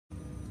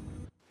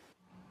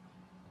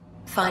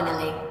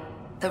Finally,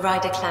 the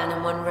Ryder clan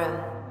in one room.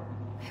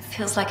 It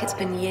feels like it's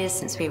been years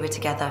since we were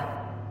together.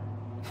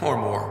 Or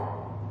more.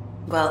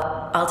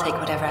 Well, I'll take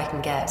whatever I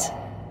can get.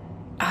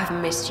 I've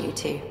missed you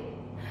too.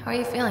 How are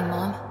you feeling,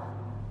 Mom?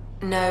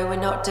 No, we're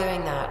not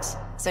doing that.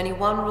 There's only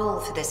one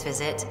rule for this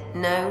visit.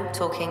 No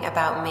talking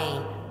about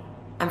me.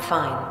 I'm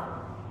fine.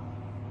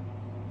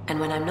 And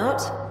when I'm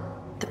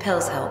not, the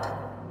pills help.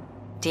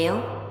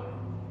 Deal?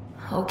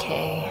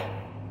 Okay.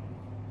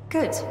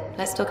 Good.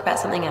 Let's talk about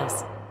something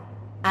else.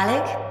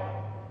 Alec?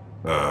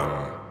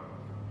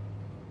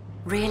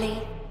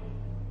 Really?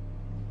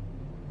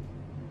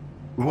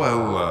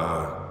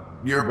 Well,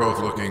 you're both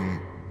looking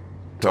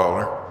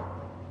taller.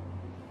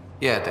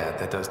 Yeah, Dad,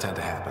 that does tend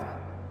to happen.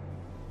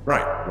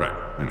 Right,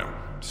 I know.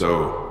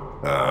 So,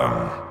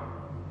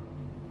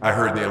 I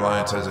heard the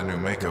Alliance has a new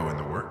Mako in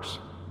the works.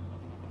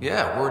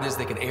 Yeah, word is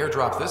they can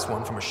airdrop this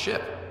one from a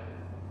ship.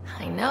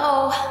 I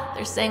know.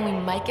 They're saying we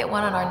might get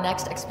one on our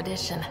next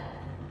expedition.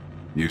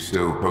 You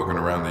still poking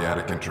around the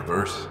Attican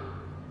Traverse?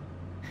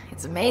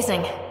 It's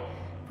amazing.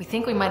 We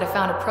think we might have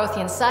found a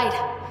Prothean site.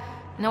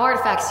 No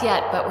artifacts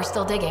yet, but we're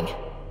still digging.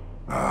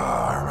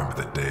 I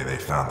remember the day they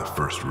found the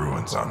first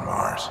ruins on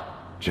Mars.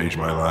 Changed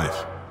my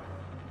life.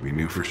 We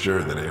knew for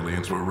sure that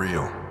aliens were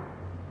real.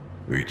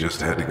 We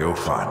just had to go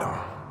find them.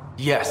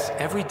 Yes,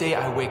 every day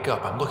I wake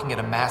up, I'm looking at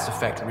a Mass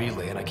Effect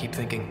relay and I keep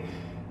thinking,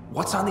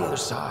 what's on the other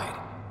side?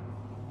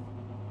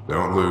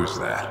 Don't lose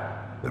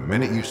that. The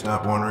minute you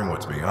stop wondering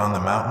what's beyond the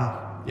mountain,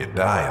 you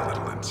die a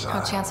little inside.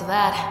 No chance of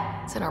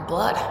that. It's in our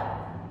blood.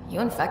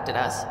 You infected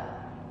us.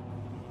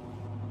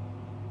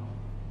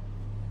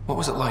 What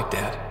was it like,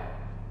 Dad?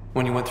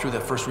 When you went through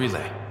that first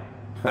relay?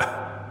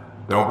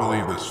 Don't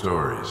believe the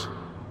stories.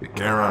 The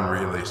Charon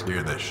relay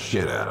scared the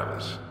shit out of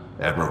us.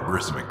 Admiral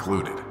Grissom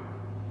included.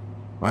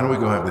 Why don't we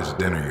go have this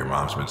dinner your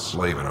mom's been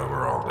slaving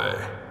over all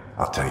day?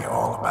 I'll tell you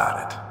all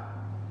about it.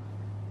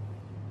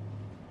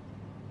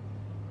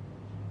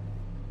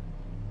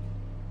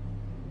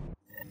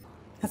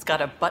 It's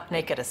got a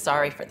butt-naked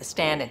Asari for the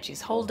stand, and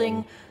she's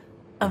holding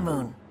a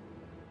moon.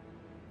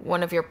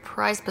 One of your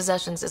prized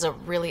possessions is a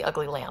really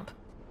ugly lamp.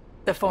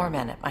 The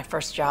foreman at my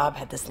first job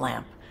had this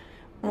lamp.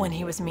 When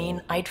he was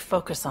mean, I'd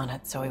focus on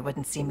it so he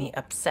wouldn't see me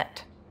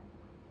upset.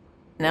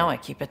 Now I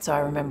keep it so I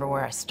remember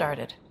where I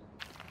started.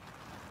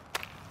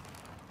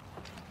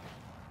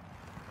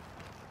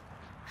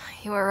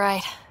 You were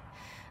right.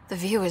 The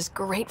view is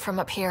great from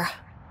up here.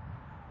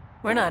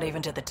 We're not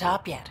even to the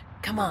top yet.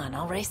 Come on,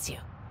 I'll race you.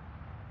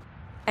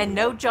 And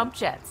no jump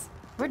jets.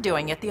 We're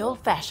doing it the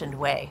old-fashioned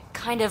way.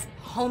 Kind of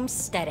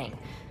homesteading.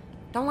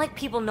 Don't like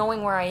people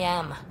knowing where I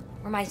am,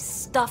 where my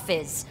stuff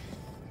is.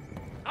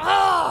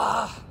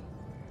 Ugh!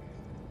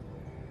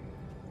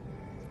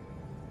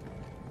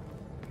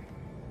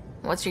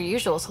 What's your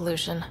usual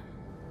solution?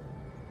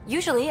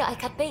 Usually, I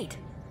cut bait.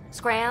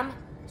 Scram,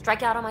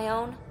 strike out on my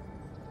own.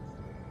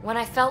 When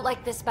I felt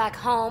like this back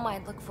home,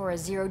 I'd look for a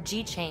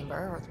zero-G chamber,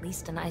 or at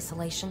least an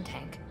isolation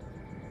tank.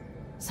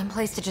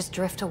 Someplace to just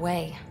drift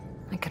away.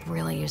 I could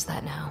really use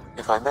that now.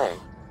 If I may,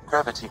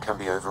 gravity can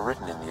be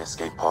overridden in the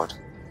escape pod.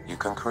 You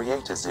can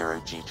create a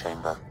zero-G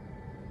chamber.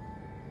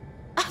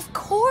 Of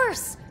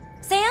course!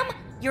 Sam,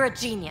 you're a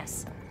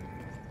genius.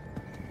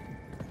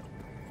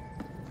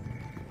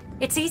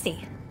 It's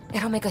easy.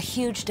 It'll make a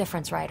huge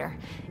difference, Ryder.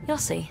 You'll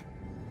see.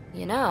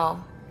 You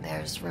know,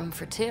 there's room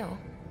for two.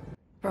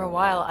 For a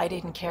while, I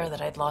didn't care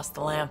that I'd lost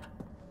the lamp.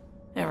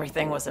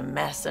 Everything was a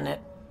mess, and it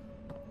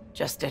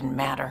just didn't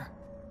matter.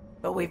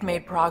 But we've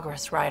made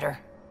progress, Ryder.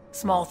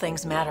 Small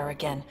things matter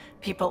again.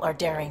 People are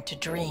daring to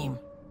dream.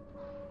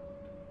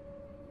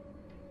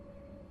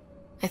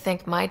 I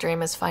think my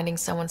dream is finding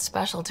someone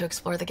special to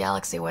explore the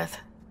galaxy with.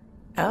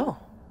 Oh.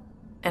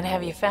 And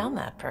have you found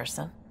that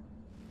person?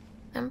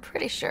 I'm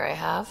pretty sure I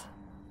have.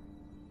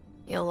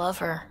 You'll love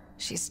her.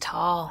 She's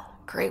tall,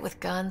 great with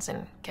guns,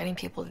 and getting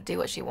people to do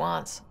what she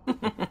wants.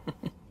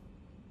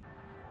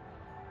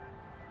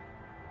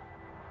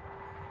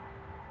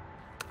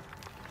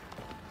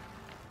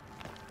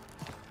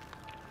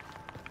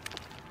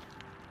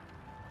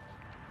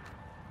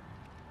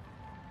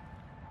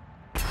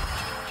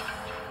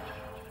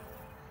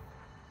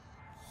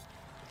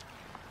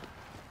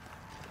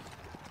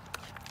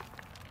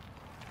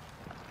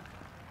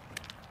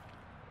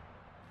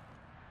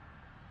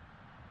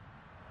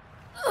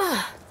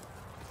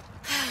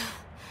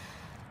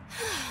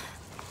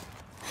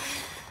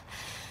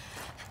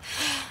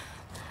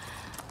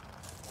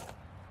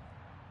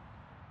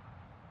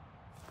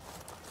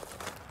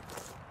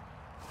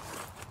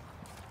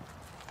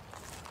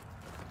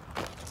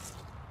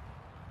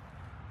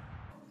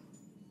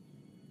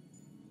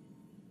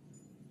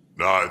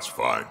 Nah, it's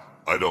fine.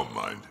 I don't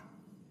mind.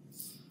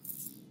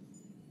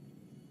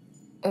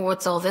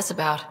 What's all this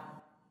about?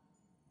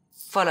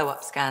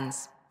 Follow-up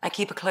scans. I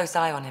keep a close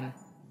eye on him.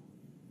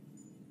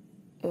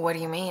 What do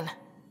you mean?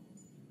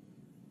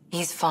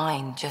 He's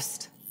fine,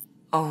 just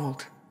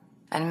old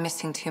and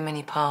missing too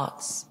many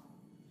parts.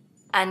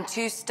 And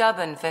too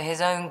stubborn for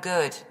his own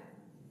good.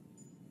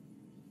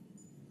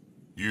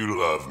 You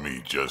love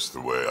me just the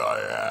way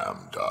I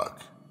am,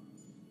 Doc.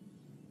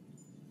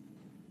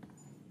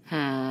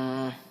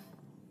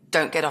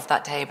 Don't get off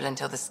that table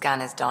until the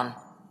scan is done.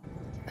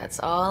 That's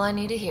all I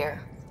need to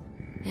hear.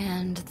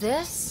 And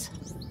this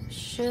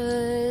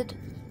should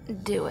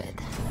do it.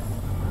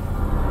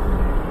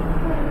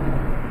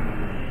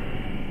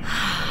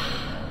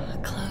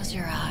 Close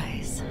your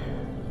eyes.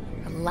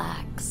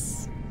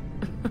 Relax.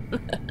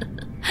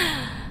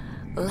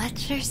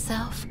 Let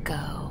yourself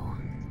go.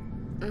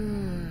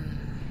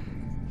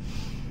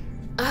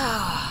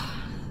 Oh,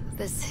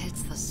 this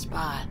hits the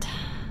spot.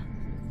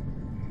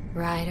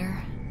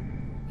 Ryder?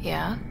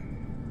 Yeah?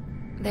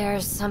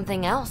 There's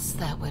something else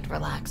that would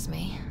relax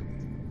me.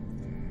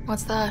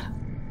 What's that?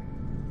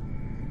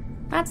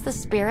 That's the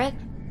spirit.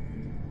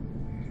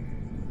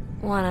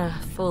 Wanna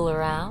fool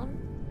around?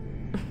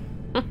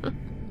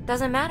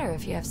 Doesn't matter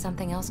if you have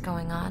something else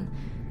going on.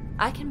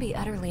 I can be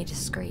utterly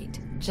discreet.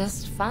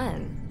 Just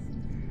fun.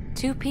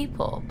 Two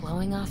people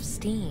blowing off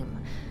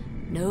steam.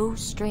 No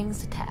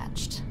strings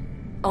attached.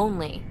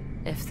 Only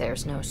if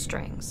there's no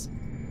strings.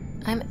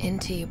 I'm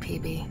into you,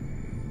 PB.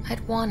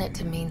 I'd want it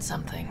to mean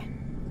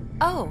something.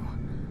 Oh.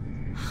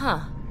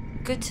 Huh.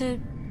 Good to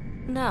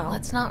know.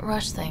 Let's not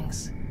rush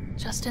things.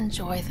 Just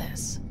enjoy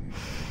this.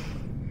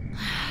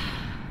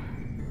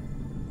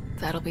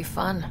 That'll be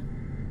fun.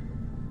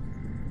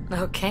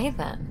 Okay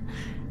then.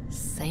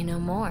 Say no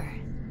more.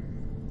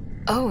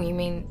 Oh, you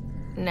mean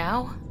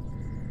now?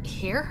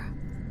 Here?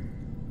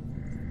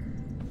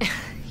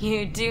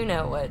 You do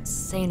know what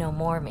say no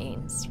more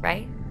means,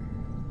 right?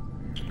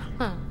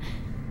 Huh.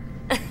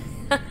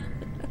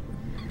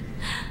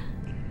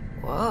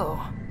 Whoa.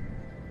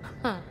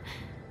 Huh.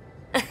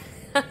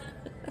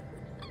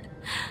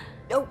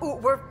 Oh,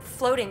 we're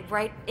floating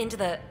right into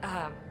the,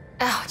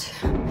 Ouch.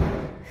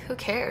 Who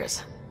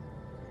cares?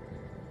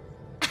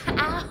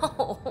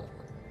 Ow!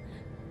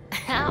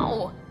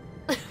 Ow!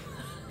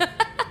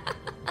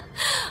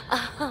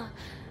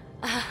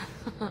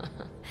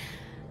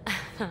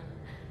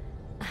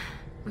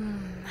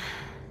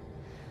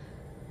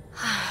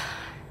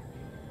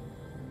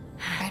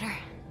 Ryder?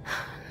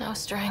 No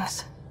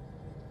strings.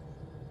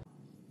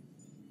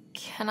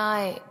 Can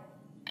I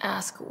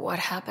ask what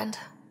happened?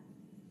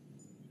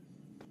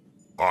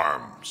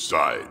 Arm,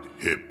 side,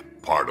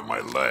 hip, part of my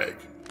leg.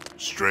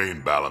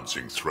 Strain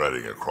balancing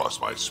threading across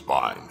my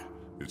spine.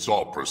 It's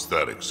all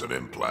prosthetics and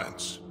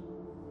implants.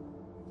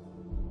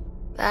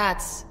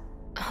 That's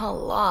a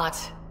lot.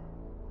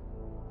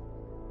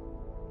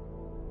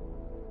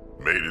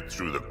 Made it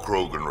through the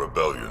Krogan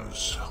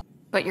rebellions.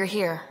 But you're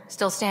here,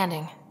 still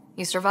standing.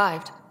 You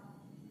survived.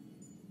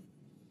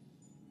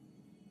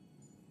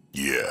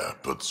 Yeah,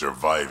 but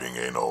surviving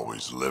ain't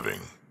always living.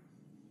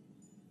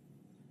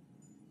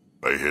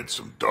 I hit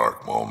some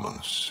dark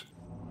moments.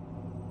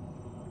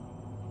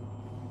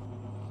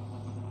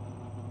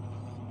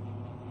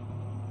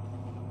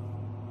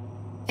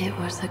 It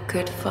was a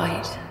good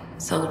fight,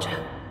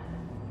 soldier.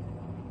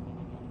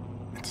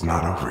 It's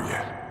not over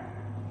yet.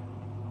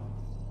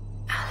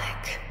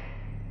 Alec.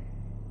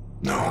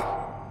 No.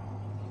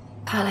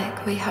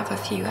 Alec, we have a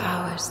few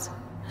hours.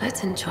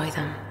 Let's enjoy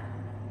them.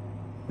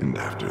 And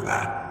after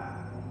that,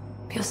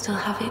 We'll still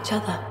have each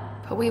other.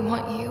 But we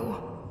want you.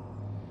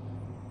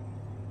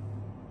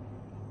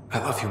 I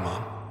love you,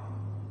 Mom.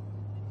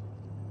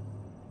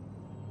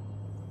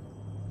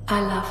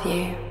 I love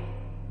you.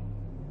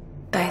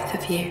 Both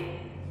of you.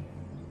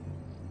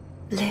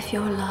 Live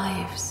your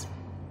lives.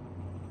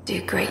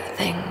 Do great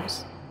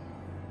things.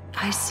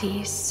 I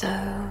see so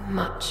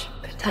much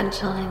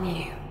potential in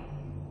you.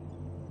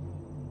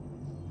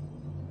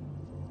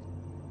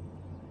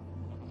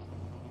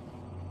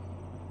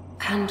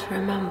 And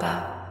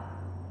remember,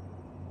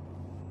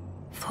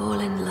 fall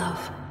in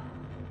love.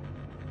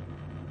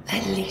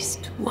 At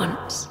least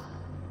once.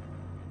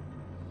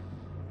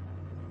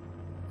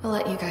 We'll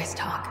let you guys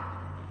talk.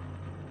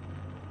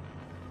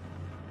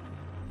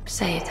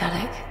 Say it,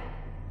 Alec.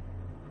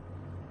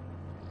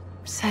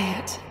 Say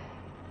it.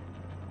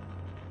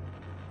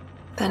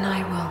 Then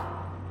I will.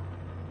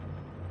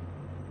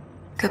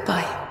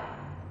 Goodbye.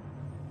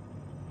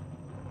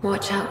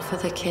 Watch out for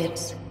the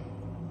kids.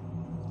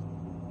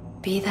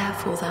 Be there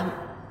for them.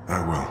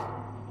 I will.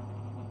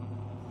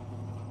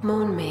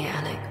 Mourn me,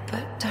 Alec,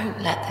 but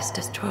don't let this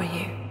destroy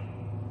you.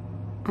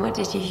 What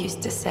did you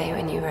used to say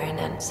when you were in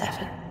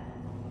N7?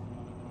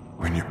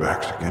 When your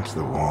back's against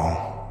the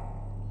wall,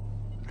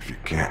 if you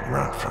can't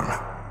run from it,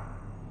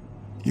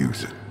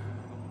 use it.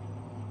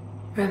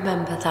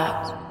 Remember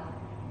that.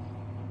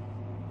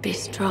 Be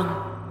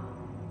strong.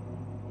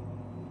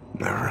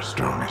 Never as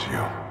strong as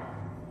you.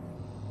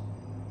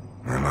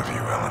 I love you,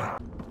 Ellen.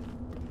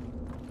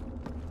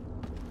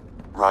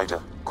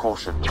 Ryder,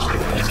 caution.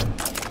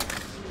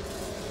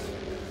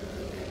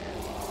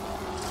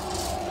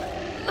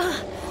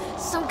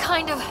 Some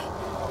kind of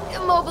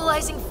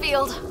immobilizing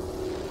field.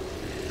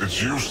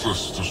 It's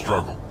useless to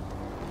struggle.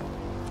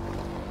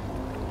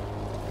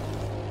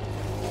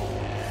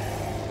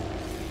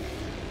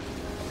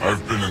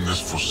 I've been in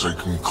this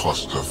forsaken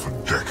cluster for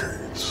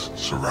decades,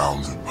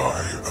 surrounded by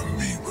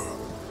amoeba.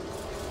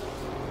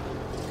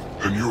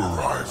 Then you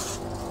arrive,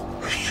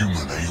 a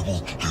human able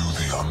to do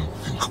the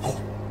unthinkable.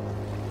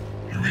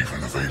 You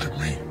even evaded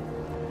me.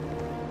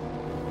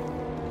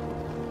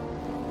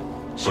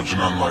 Such an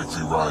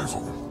unlikely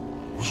rival.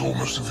 Was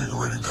almost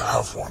invigorating to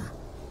have one.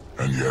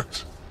 And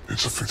yet,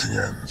 it's a fitting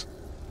end.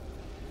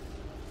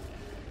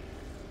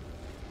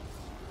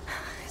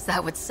 Is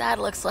that what sad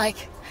looks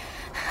like?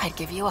 I'd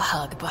give you a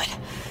hug, but...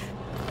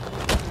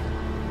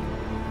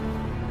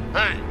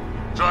 Hey,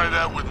 try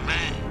that with me.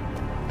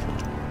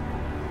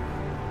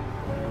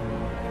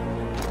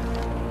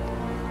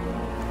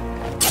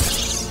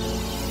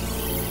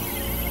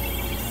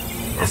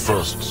 A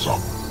first,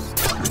 son.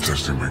 Your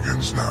testing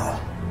begins now.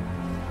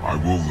 I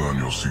will learn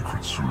your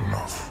secrets soon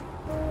enough.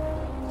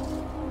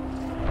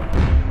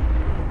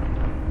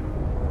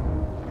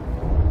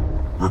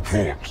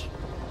 Report.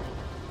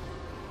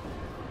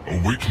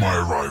 Await my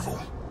arrival.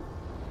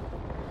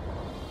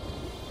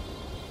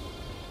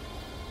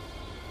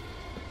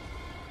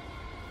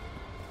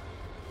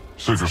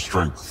 Save your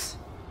strength,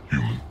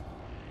 human.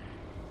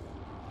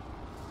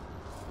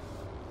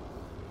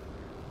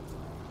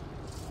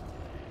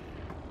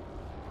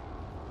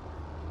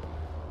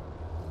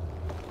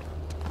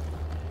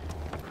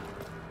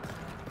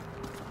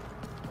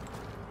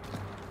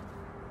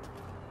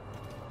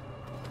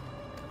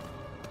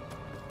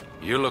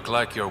 You look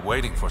like you're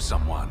waiting for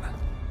someone.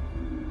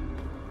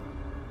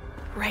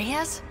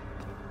 Reyes?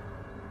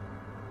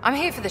 I'm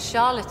here for the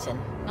charlatan,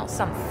 not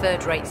some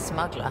third-rate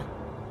smuggler.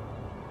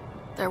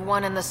 They're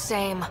one and the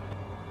same.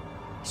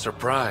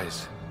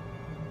 Surprise.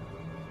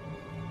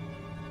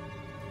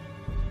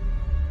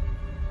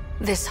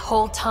 This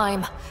whole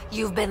time,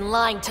 you've been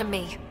lying to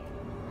me.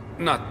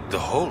 Not the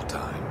whole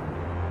time.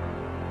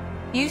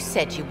 You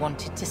said you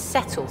wanted to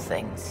settle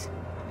things.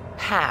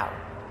 How?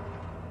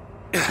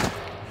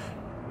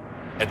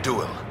 A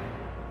duel.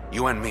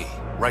 You and me,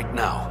 right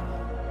now.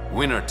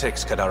 Winner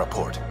takes Kadara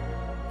Port.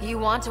 You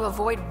want to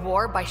avoid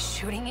war by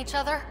shooting each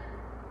other?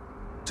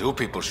 Two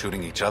people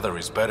shooting each other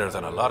is better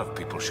than a lot of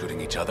people shooting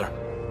each other.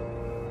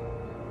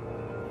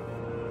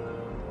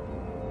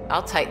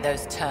 I'll take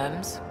those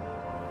terms.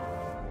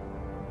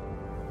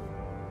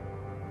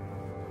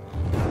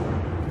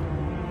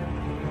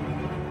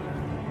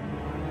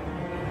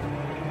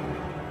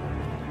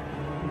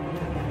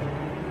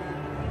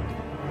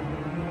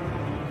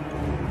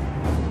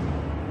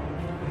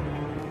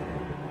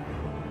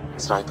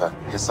 Sniper,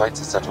 his sights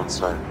are set on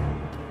Sloan.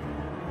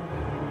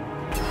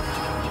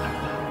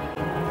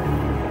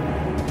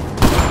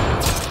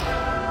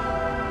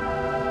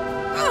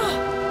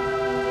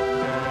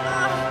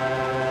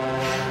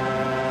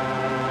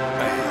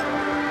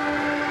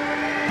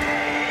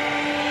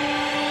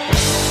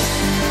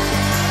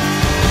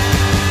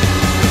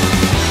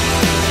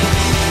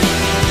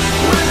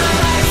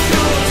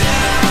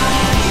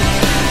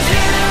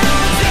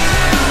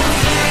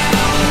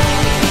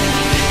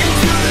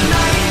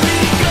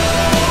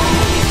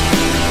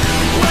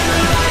 When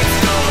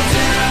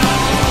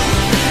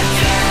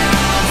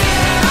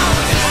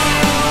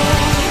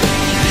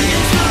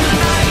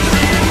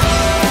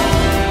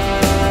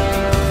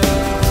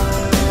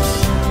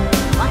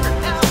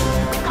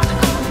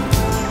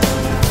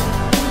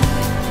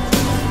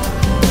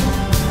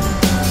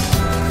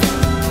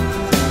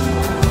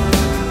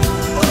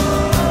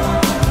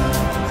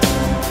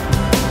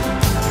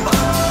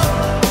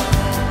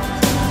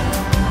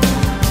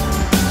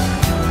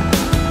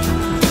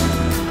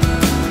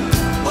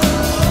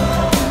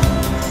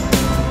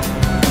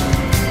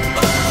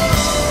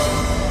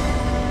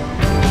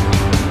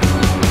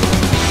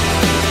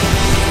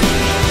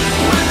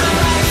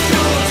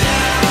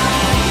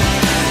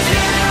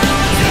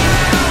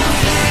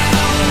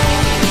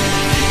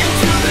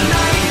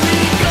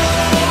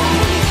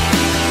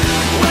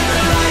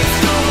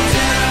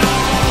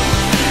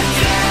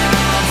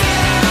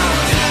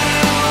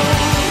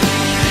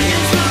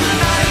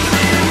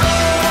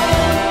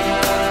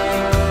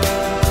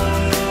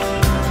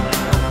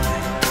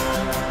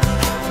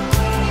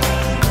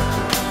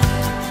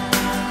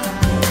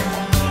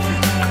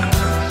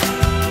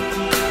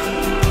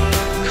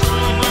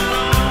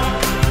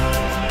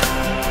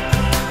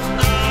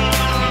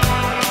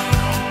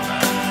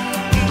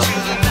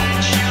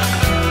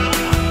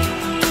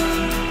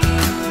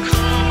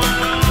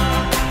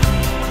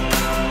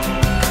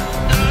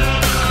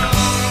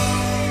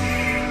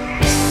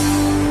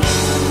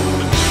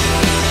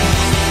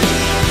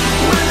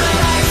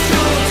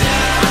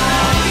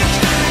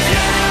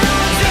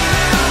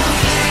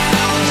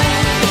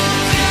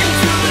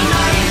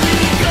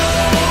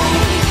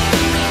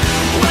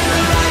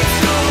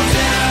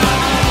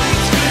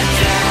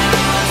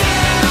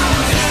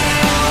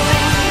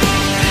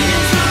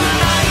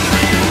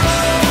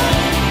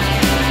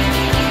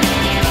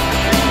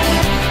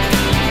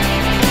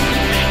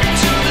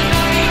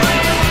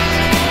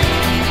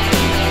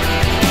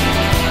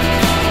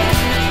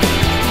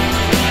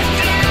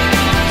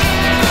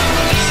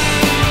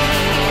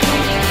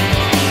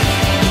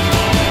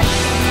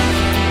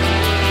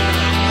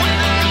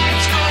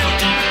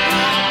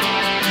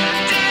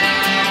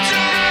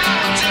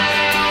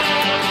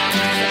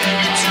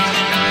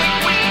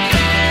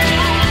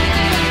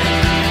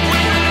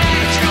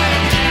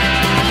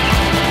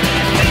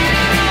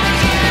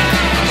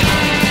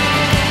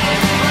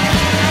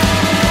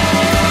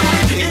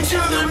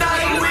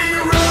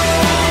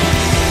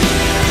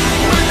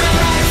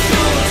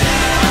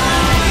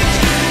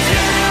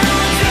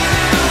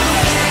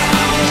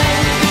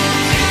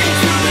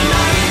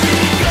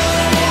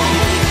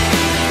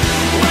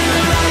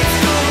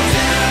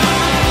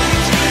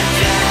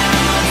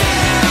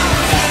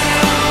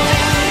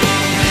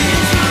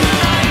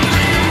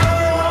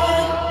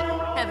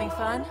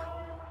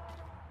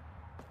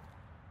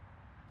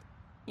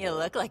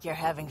look like you're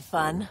having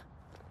fun.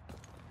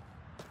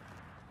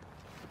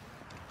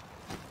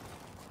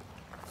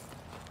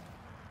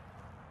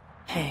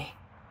 Hey.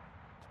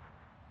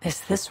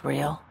 Is this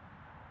real?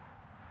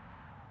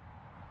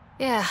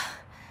 Yeah,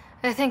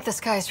 I think the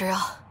sky's real.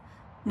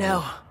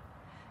 No.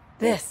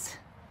 This.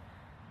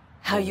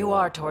 How you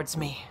are towards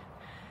me.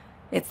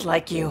 It's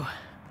like you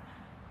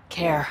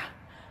care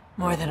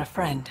more than a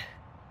friend.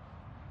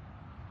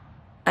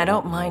 I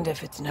don't mind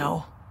if it's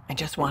no. I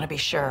just want to be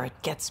sure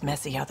it gets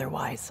messy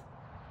otherwise.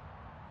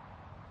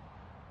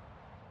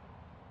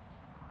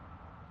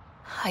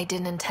 I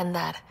didn't intend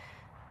that.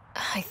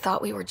 I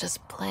thought we were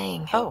just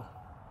playing. Oh.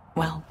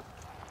 Well,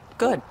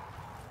 good.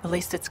 At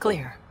least it's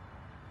clear.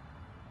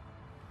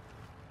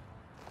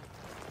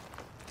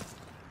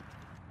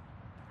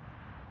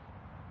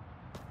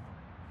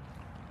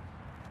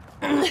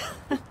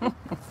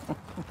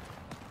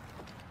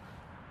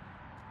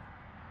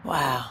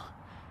 Wow.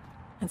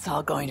 It's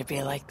all going to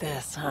be like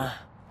this, huh?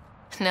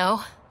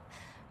 No.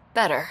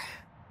 Better.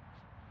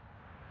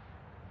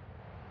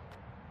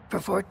 For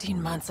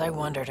 14 months, I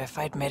wondered if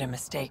I'd made a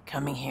mistake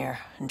coming here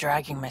and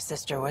dragging my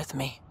sister with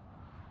me.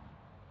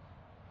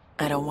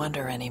 I don't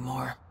wonder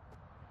anymore.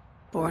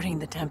 Boarding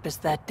the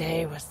Tempest that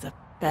day was the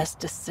best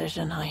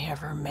decision I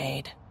ever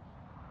made.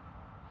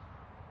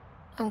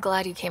 I'm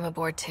glad you came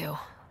aboard too.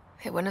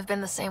 It wouldn't have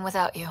been the same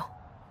without you.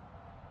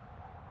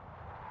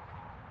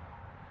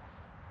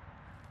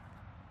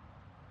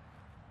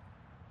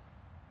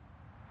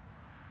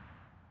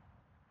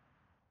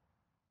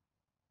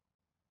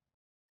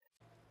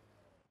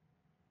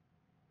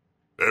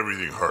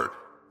 Everything hurt.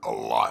 A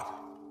lot.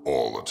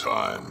 All the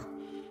time.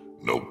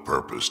 No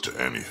purpose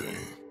to anything.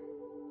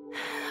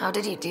 How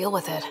did you deal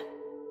with it?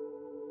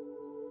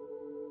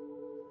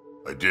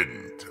 I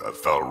didn't. I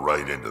fell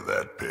right into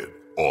that pit.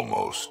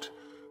 Almost.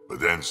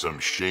 But then some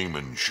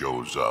shaman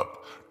shows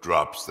up,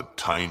 drops the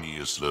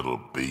tiniest little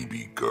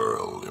baby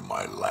girl in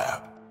my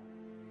lap.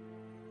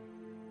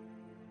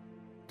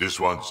 This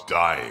one's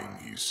dying,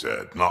 he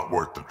said. Not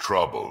worth the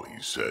trouble,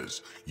 he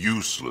says.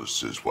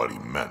 Useless is what he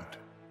meant.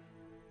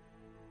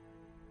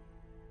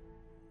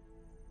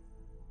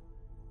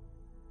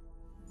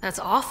 That's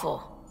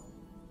awful.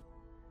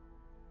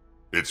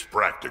 It's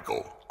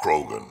practical.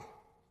 Krogan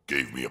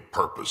gave me a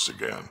purpose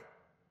again.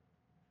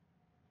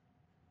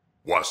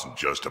 Wasn't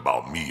just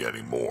about me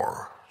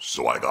anymore,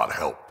 so I got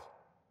help.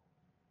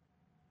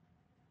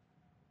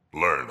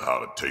 Learned how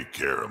to take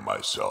care of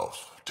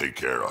myself, take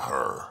care of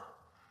her,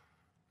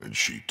 and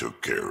she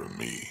took care of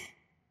me.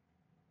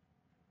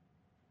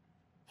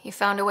 You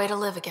found a way to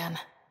live again.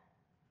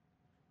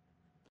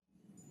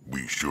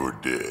 We sure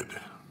did.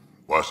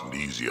 Wasn't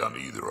easy on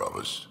either of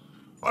us.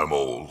 I'm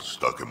old,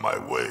 stuck in my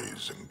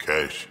ways, and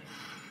Cash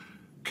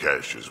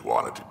has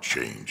wanted to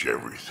change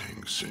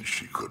everything since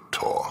she could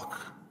talk.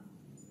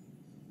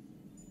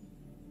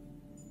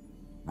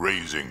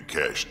 Raising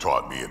Cash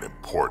taught me an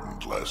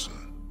important lesson.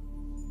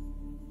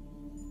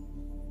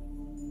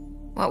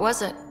 What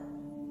was it?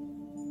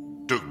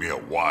 Took me a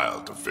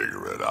while to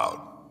figure it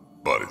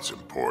out, but it's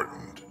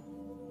important.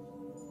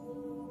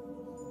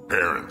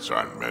 Parents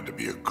aren't meant to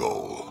be a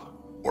goal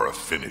or a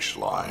finish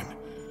line.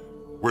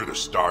 We're the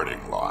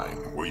starting line.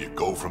 Where you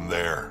go from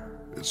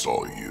there, it's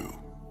all you.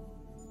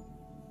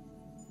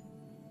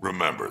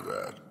 Remember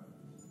that.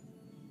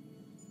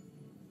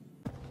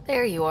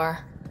 There you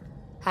are.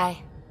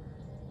 Hi.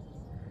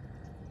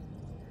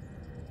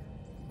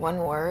 One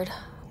word,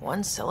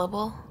 one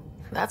syllable.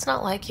 That's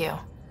not like you.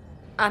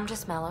 I'm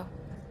just mellow.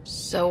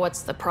 So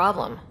what's the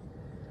problem?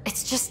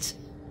 It's just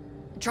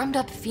drummed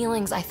up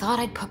feelings I thought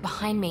I'd put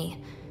behind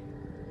me.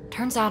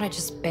 Turns out I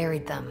just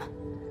buried them.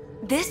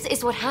 This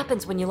is what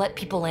happens when you let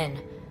people in.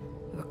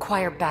 You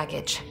acquire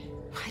baggage.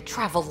 I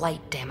travel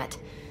light, damn it.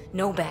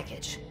 No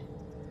baggage.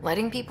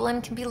 Letting people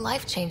in can be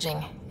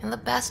life-changing, in the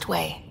best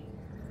way.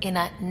 In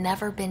a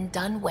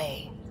never-been-done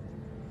way.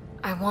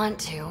 I want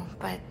to,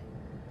 but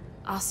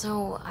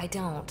also I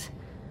don't.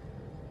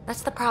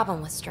 That's the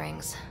problem with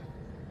strings.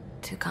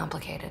 Too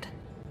complicated.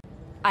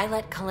 I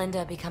let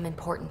Kalinda become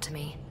important to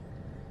me.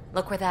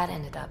 Look where that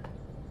ended up.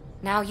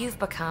 Now you've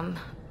become,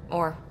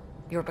 or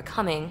you're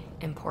becoming,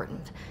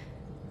 important.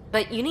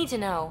 But you need to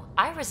know,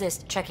 I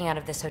resist checking out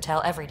of this hotel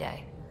every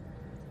day.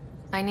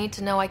 I need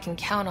to know I can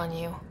count on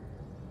you.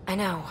 I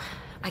know.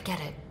 I get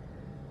it.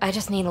 I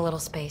just need a little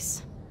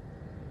space.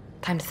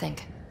 Time to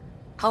think.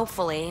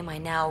 Hopefully, my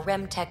now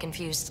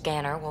RemTech-infused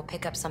scanner will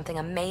pick up something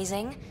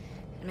amazing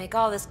and make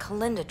all this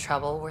Kalinda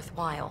trouble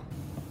worthwhile.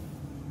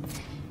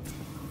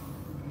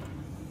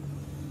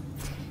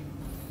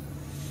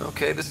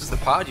 Okay, this is the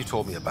pod you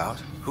told me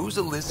about. Who's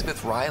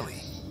Elizabeth Riley?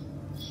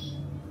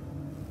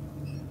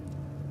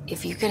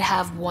 If you could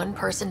have one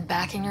person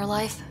back in your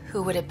life,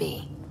 who would it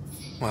be?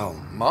 Well,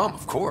 Mom,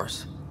 of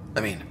course.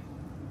 I mean...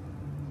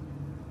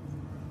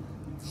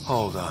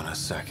 Hold on a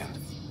second.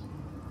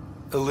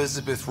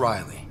 Elizabeth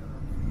Riley.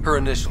 Her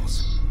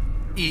initials.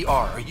 ER.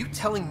 Are you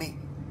telling me...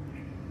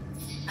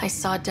 I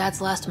saw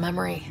Dad's last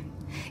memory.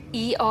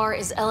 ER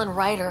is Ellen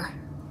Ryder.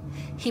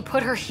 He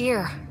put her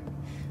here.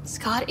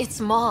 Scott,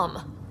 it's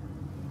Mom.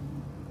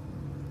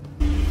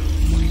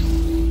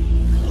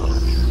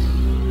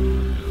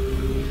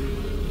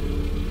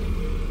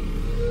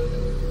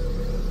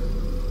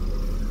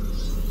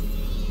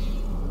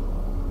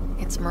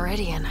 It's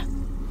Meridian.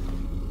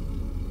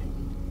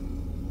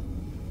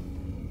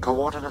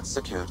 Coordinates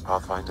secured,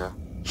 Pathfinder.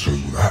 So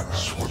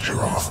that's what you're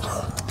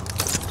after.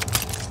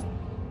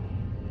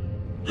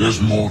 There's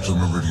more to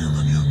Meridian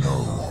than you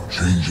know.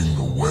 Changing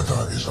the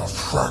weather is a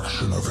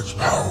fraction of its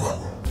power.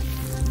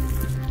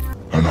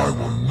 And I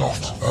will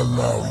not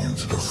allow you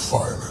to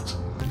defile it.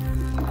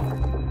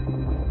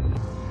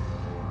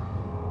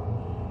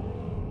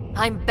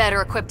 I'm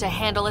better equipped to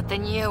handle it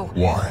than you.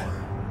 Why?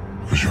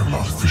 Because you have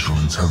artificial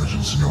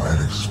intelligence in your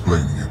head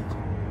explaining it.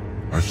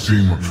 I've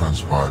seen what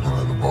transpired in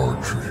the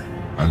laboratory,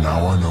 and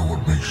now I know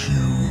what makes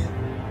you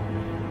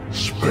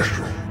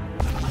special.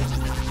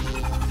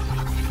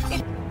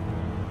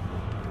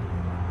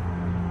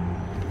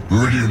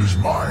 Meridian is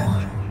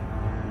mine.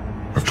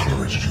 I've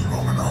tolerated you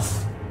long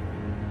enough.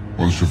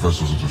 Once your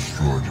vessels are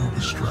destroyed, you'll be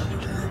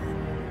stranded here.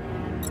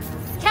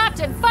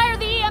 Captain, fire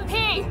the